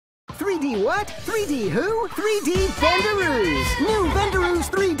3D what? 3D who? 3D Bendaroos! New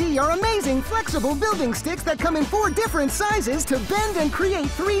Bendaroos 3D are amazing, flexible building sticks that come in 4 different sizes to bend and create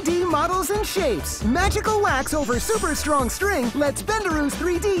 3D models and shapes. Magical wax over super strong string lets Bendaroos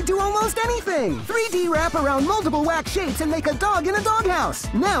 3D do almost anything. 3D wrap around multiple wax shapes and make a dog in a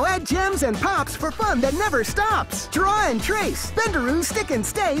doghouse. Now add gems and pops for fun that never stops. Draw and trace. Bendaroos stick and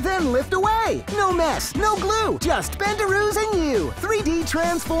stay, then lift away. No mess, no glue, just Bendaroos and you. 3D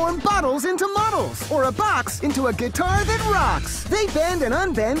transform bottles into models, or a box into a guitar that rocks. They bend and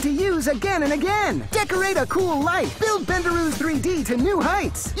unbend to use again and again. Decorate a cool light. Build Bendaroos 3D to new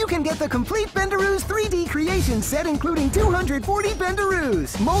heights. You can get the complete Bendaroos 3D creation set, including 240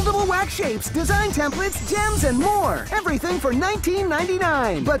 Bendaroos, moldable wax shapes, design templates, gems, and more. Everything for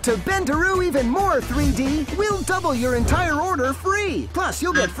 $19.99. But to Bendaroo even more 3D, we'll double your entire order free. Plus,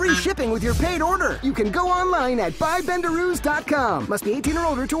 you'll get free shipping with your paid order. You can go online at buybendaroos.com. Must be 18 or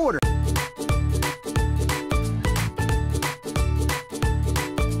older to order.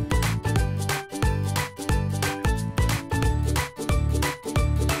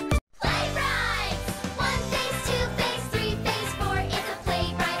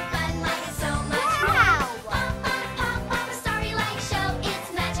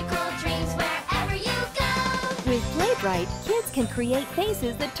 Kids can create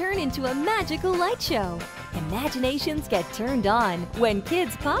faces that turn into a magical light show. Imaginations get turned on when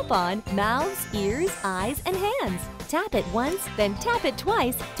kids pop on mouths, ears, eyes, and hands. Tap it once, then tap it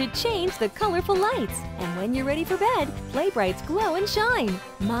twice to change the colorful lights. And when you're ready for bed, Play-Brights glow and shine.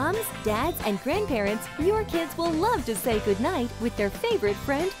 Moms, dads, and grandparents, your kids will love to say goodnight with their favorite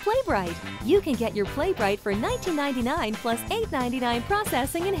friend, Play-Bright. You can get your Play-Bright for $19.99 plus $8.99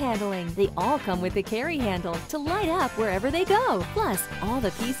 processing and handling. They all come with a carry handle to light up wherever they go. Plus, all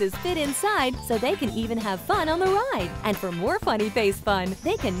the pieces fit inside so they can even have fun on the ride. And for more funny face fun,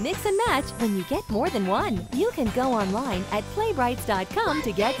 they can mix and match when you get more than one. You can go online at playbrights.com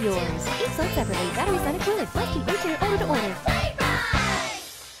to get yours. Each sold separately. Batteries not included. Must be 18 or older to order.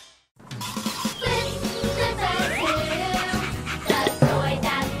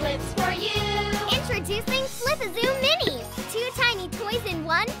 Introducing Flip-A-Zoo Minis. 2 tiny toys in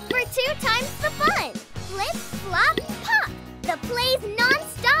one for 2 times the fun. Flip, flop, pop. The play's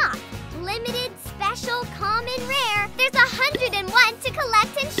non-stop. Limited, special, common, rare. There's 101 to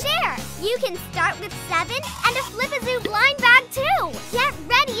collect and share. You can start with 7 and a Flip-A-Zoo blind bag too. Get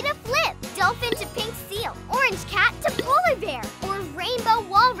ready to flip. Dolphin to pink seal, orange cat to polar bear, or rainbow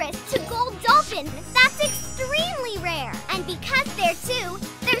walrus to gold dolphin. That's extremely rare. And because they're 2,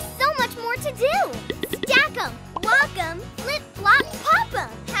 there's so much more to do. Stack 'em, walk 'em, flip, flop, pop 'em.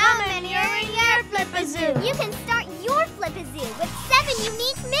 How many are in your Flip-A-Zoo? You can start your Flip-A-Zoo with 7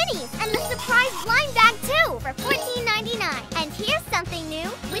 unique minis and the surprise blind bag too for $14.99. And here's something new.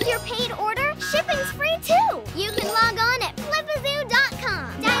 With your paid order, shipping's free too. You can log on at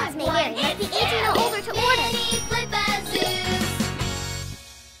flipazoo.com. Diamonds may vary. Must be 18 or older to order.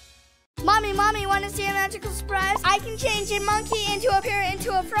 Mommy, want to see a magical surprise? I can change a monkey into a parrot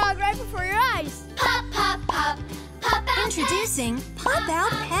into a frog right before your eyes. Pop, pop, pop. Pop out Introducing Pop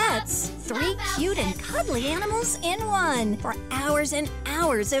Out Pets. 3 cute and cuddly animals in one for hours and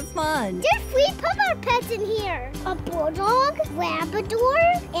hours of fun. There's 3 pop-out pets in here. A bulldog, Labrador,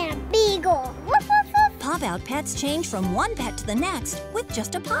 and a beagle. Woof, woof, woof. Pop Out Pets change from one pet to the next with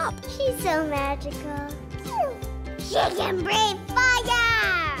just a pop. She's so magical. She can breathe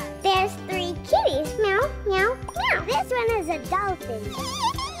fire. There's 3 kitties. Meow, meow, meow. This one is a dolphin.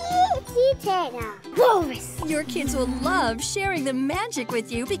 Walrus. Your kids will love sharing the magic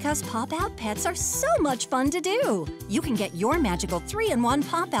with you because Pop Out Pets are so much fun to do. You can get your magical 3-in-1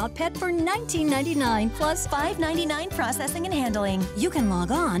 Pop Out Pet for $19.99 plus $5.99 processing and handling. You can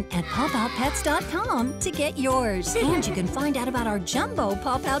log on at popoutpets.com to get yours. And you can find out about our jumbo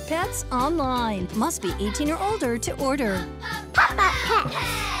Pop Out Pets online. Must be 18 or older to order. Pop Out Pets.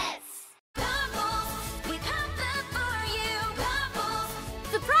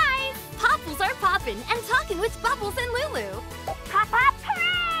 Are poppin' and talking with Bubbles and Lulu. Pop, pop,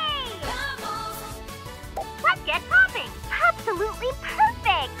 hooray! Let's get popping. Absolutely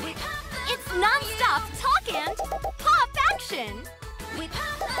perfect. It's non-stop talk and pop action.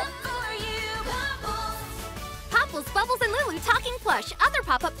 Popples, Bubbles, and Lulu Talking Plush. Other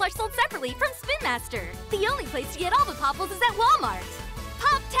pop-up plush sold separately from Spin Master. The only place to get all the Popples is at Walmart.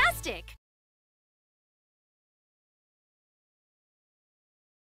 Pop-tastic!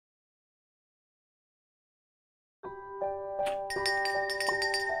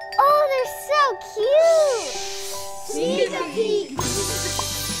 Oh, they're so cute! Sneak a peek!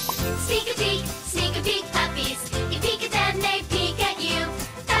 Sneak a peek, puppies. You peek at them, they peek at you.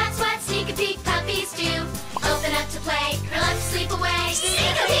 That's what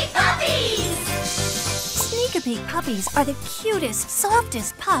puppies are the cutest,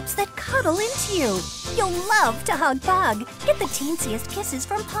 softest pups that cuddle into you. You'll love to hug Pug, get the teensiest kisses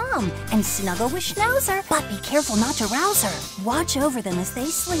from Pom, and snuggle with Schnauzer, but be careful not to rouse her. Watch over them as they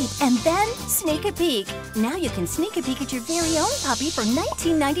sleep, and then sneak a peek. Now you can sneak a peek at your very own puppy for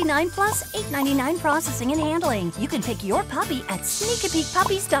 $19.99 plus $8.99 processing and handling. You can pick your puppy at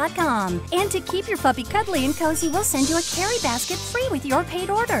sneakapeekpuppies.com. And to keep your puppy cuddly and cozy, we'll send you a carry basket free with your paid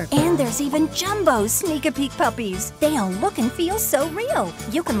order. And there's even jumbo Sneak-a-Peek puppies. They all look and feel so real.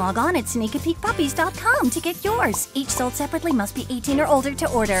 You can log on at sneakapeekpuppies.com to get yours. Each sold separately, must be 18 or older to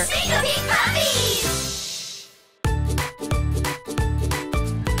order. Sneak-a-peek puppies!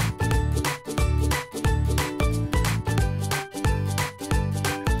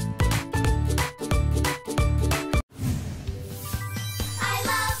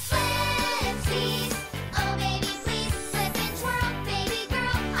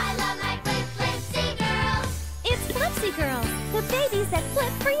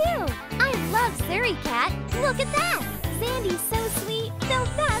 Look at that! Sandy's so sweet, so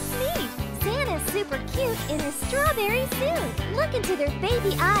that's me! Santa's super cute in a strawberry suit! Look into their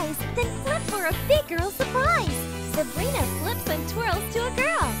baby eyes, then flip for a big girl surprise! Sabrina flips and twirls to a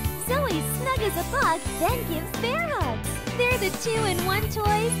girl! Zoe snug as a bug, then gives bear hugs! They're the 2-in-1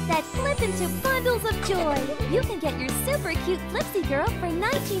 toys that flip into bundles of joy! You can get your super cute Flipsy Girl for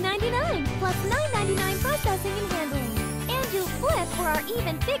 $19.99 plus $9.99 processing and handling! And you'll flip for our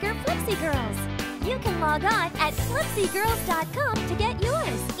even bigger Flipsy Girls! You can log on at flipsygirls.com to get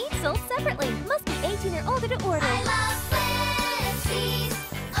yours. Each sold separately. Must be 18 or older to order. I love Flipsies.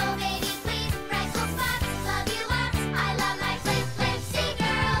 Oh, baby, please. Freckle spots. Love you lots. I love my Flipsy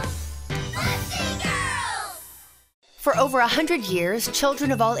girls. Flipsy girls! For over 100 years,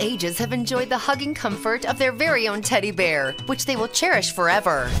 children of all ages have enjoyed the hugging comfort of their very own teddy bear, which they will cherish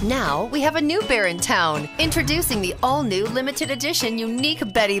forever. Now, we have a new bear in town, introducing the all-new limited edition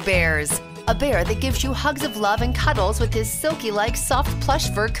unique Betty Bears. A bear that gives you hugs of love and cuddles with his silky-like soft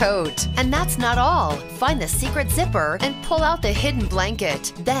plush fur coat. And that's not all. Find the secret zipper and pull out the hidden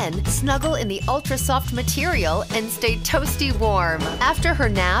blanket. Then snuggle in the ultra-soft material and stay toasty warm. After her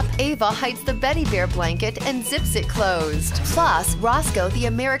nap, Ava hides the Betty Bear blanket and zips it closed. Plus, Roscoe, the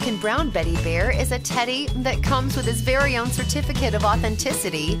American brown Betty Bear, is a teddy that comes with his very own certificate of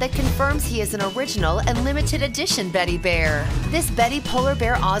authenticity that confirms he is an original and limited edition Betty Bear. This Betty Polar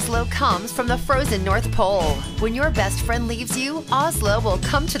Bear Oslo comes from the frozen North Pole. When your best friend leaves you, Oslo will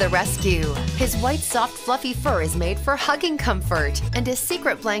come to the rescue. His white, soft, fluffy fur is made for hugging comfort, and his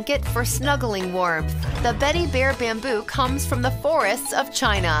secret blanket for snuggling warmth. The Betty Bear Bamboo comes from the forests of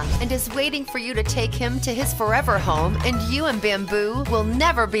China and is waiting for you to take him to his forever home, and you and Bamboo will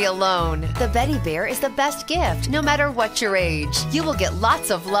never be alone. The Betty Bear is the best gift, no matter what your age. You will get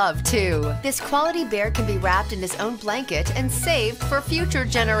lots of love, too. This quality bear can be wrapped in his own blanket and saved for future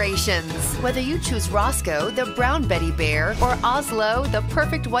generations. Whether you choose Roscoe, the brown Betty Bear, or Oslo, the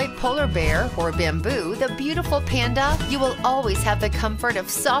perfect white polar bear, or Bamboo, the beautiful panda, you will always have the comfort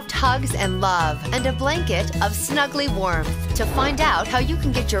of soft hugs and love, and a blanket of snuggly warmth. To find out how you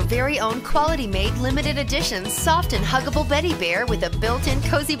can get your very own quality-made limited edition soft and huggable Betty Bear with a built-in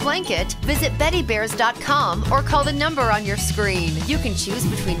cozy blanket, visit bettybears.com or call the number on your screen. You can choose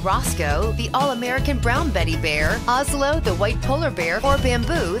between Roscoe, the all-American brown Betty Bear, Oslo, the white polar bear, or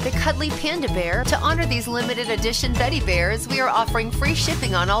Bamboo, the cuddly panda bear. To honor these limited edition Betty Bears, we are offering free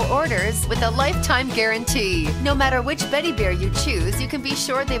shipping on all orders with a lifetime guarantee. No matter which Betty Bear you choose, you can be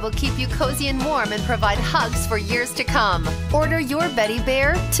sure they will keep you cozy and warm and provide hugs for years to come. Order your Betty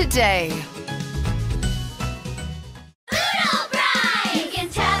Bear today.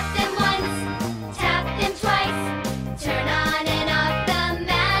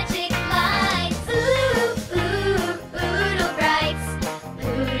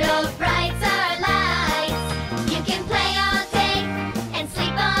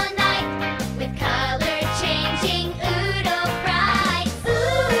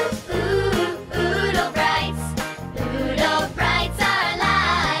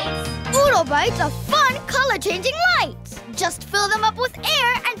 Lights are fun, color-changing lights. Just fill them up with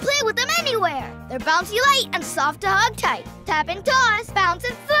air and play with them anywhere. They're bouncy light and soft to hug tight. Tap and toss, bounce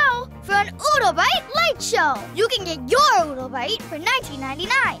and throw for an Oodle Bite light show. You can get your Oodle Bite for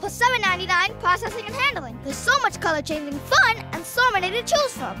 $19.99 plus $7.99 processing and handling. There's so much color-changing fun and so many to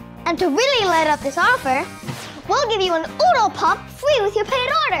choose from. And to really light up this offer, we'll give you an Oodle Pump free with your paid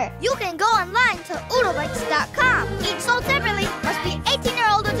order. You can go online to oodlebites.com. Each sold separately, must be 18 or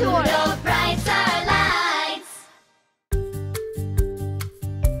older to order. Oodle Brights are